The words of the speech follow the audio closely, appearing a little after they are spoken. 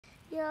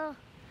Yeah,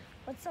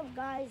 what's up,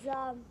 guys?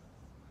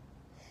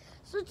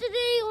 So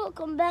today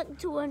welcome back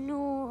to a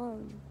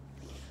new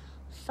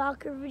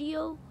soccer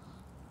video.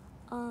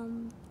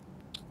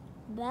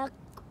 Back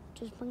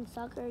just playing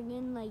soccer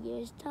again, like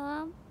year's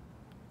time,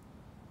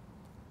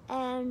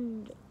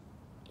 and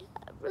yeah,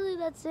 really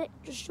that's it.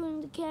 Just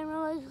shooting the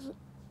camera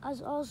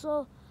as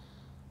also,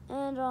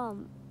 and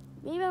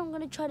maybe I'm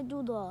gonna try to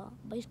do the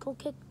bicycle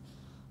kick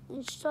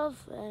and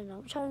stuff, and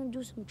I'm trying to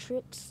do some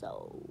tricks.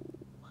 So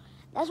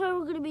that's what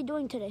we're gonna be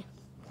doing today.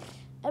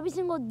 Every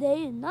single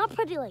day, not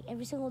pretty like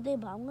every single day,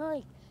 but I'm gonna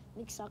like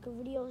make soccer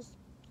videos,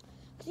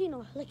 cause I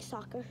like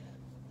soccer.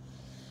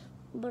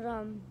 But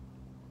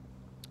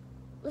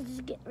let's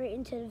just get right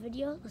into the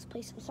video. Let's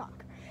play some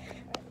soccer.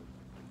 Right.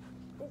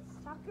 It's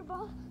soccer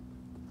ball.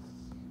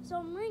 So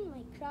I'm wearing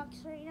like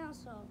Crocs right now.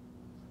 So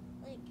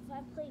like if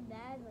I play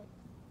bad, like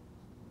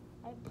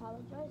I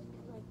apologize,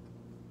 cause like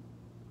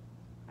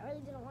I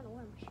really didn't want to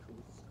wear my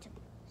shoes to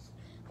be honest.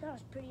 Cause I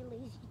was pretty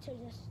lazy to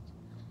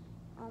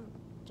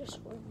just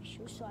wear my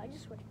shoes, so I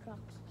just wear the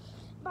Crocs.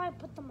 But I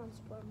put them on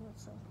sport mode,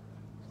 so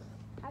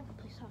I can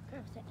play soccer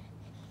with it.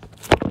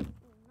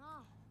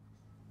 Nah.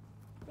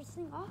 First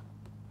thing off,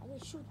 I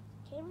gotta shoot the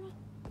camera.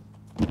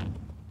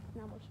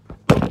 Nah, boy.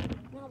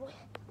 Nah, boy.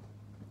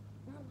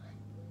 Nah, boy.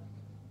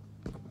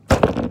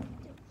 Dude,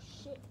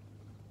 shit.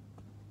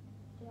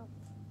 Yo,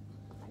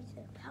 I just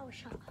hit a power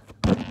shot.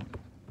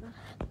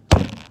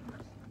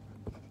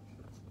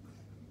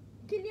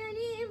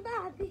 Kylian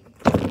Mbappe.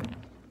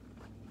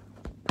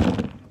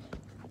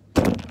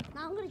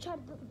 Now I'm gonna try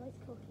to put the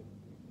bicycle kick.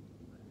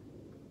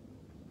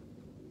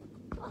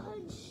 Oh,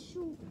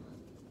 shoot.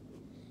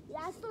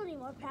 Yeah, I still need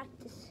more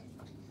practice.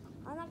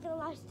 I'm not gonna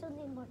lie, I still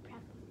need more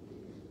practice.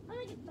 I'm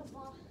gonna get the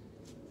ball.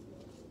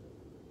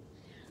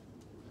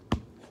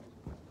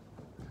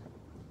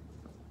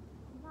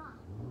 Nah.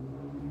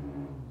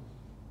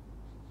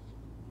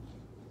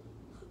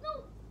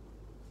 No!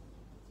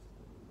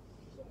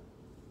 Shit.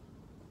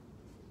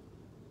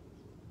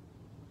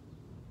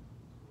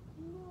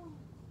 No.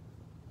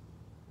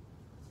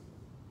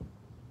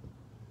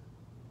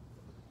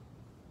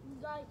 You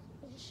guys,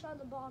 I just shot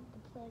the ball at the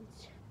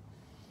plants.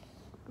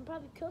 I'm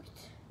probably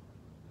cooked.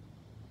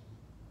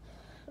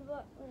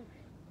 But whatever.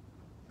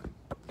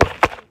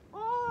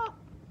 Oh!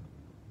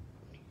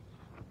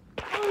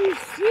 Are you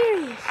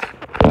serious?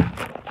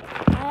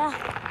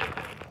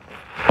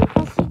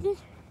 That's good.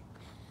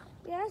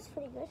 Yeah, that's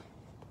pretty good.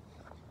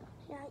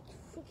 Yeah, I can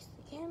fix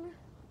the camera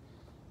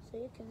so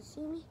you can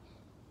see me.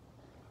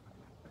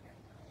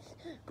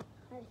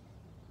 Ready.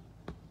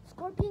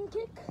 Scorpion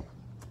kick.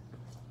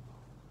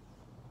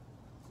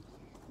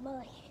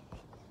 But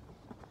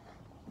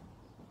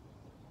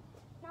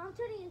now I'm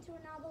turning into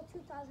Ronaldo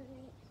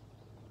 2008.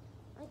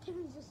 I can't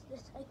resist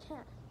this. I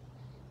can't.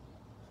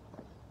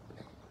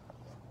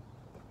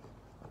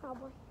 Oh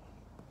boy.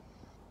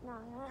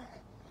 Nah.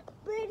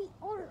 Brady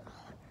order.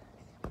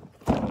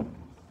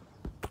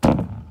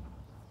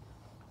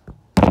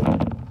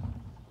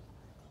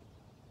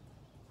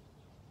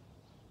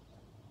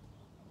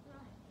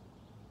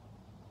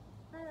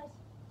 I'm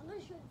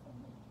gonna shoot it from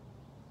here.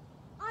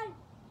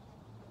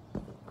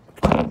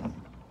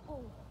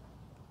 Oh.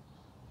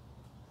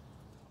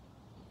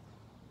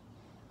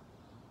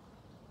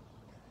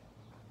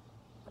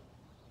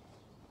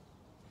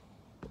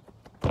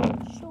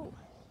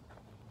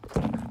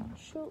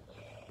 Shoot.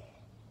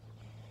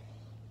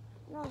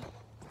 No.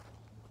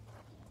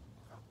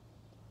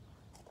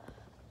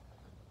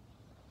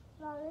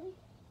 Not ready?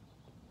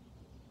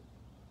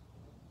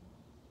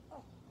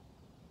 Oh.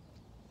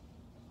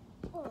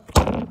 Oh.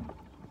 Damn.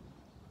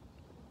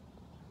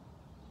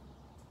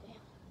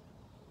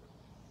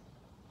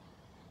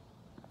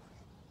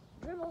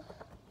 Dribble.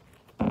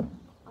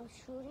 I'm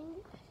shooting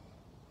it.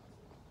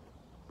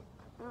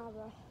 Nah,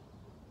 bro.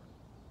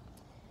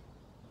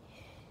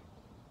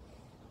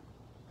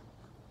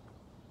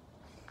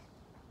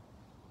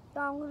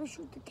 Now I'm gonna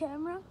shoot the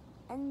camera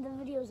and the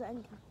video's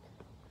ending.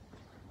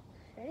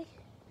 Ready?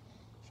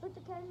 Shoot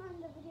the camera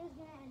and the video's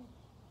gonna end.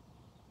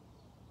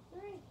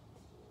 3,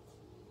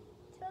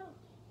 2,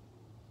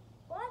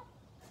 1.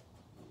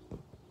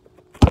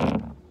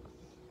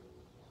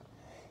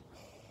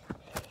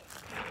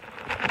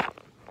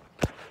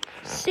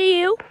 See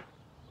you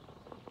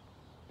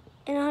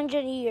in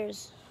 100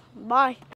 years. Bye.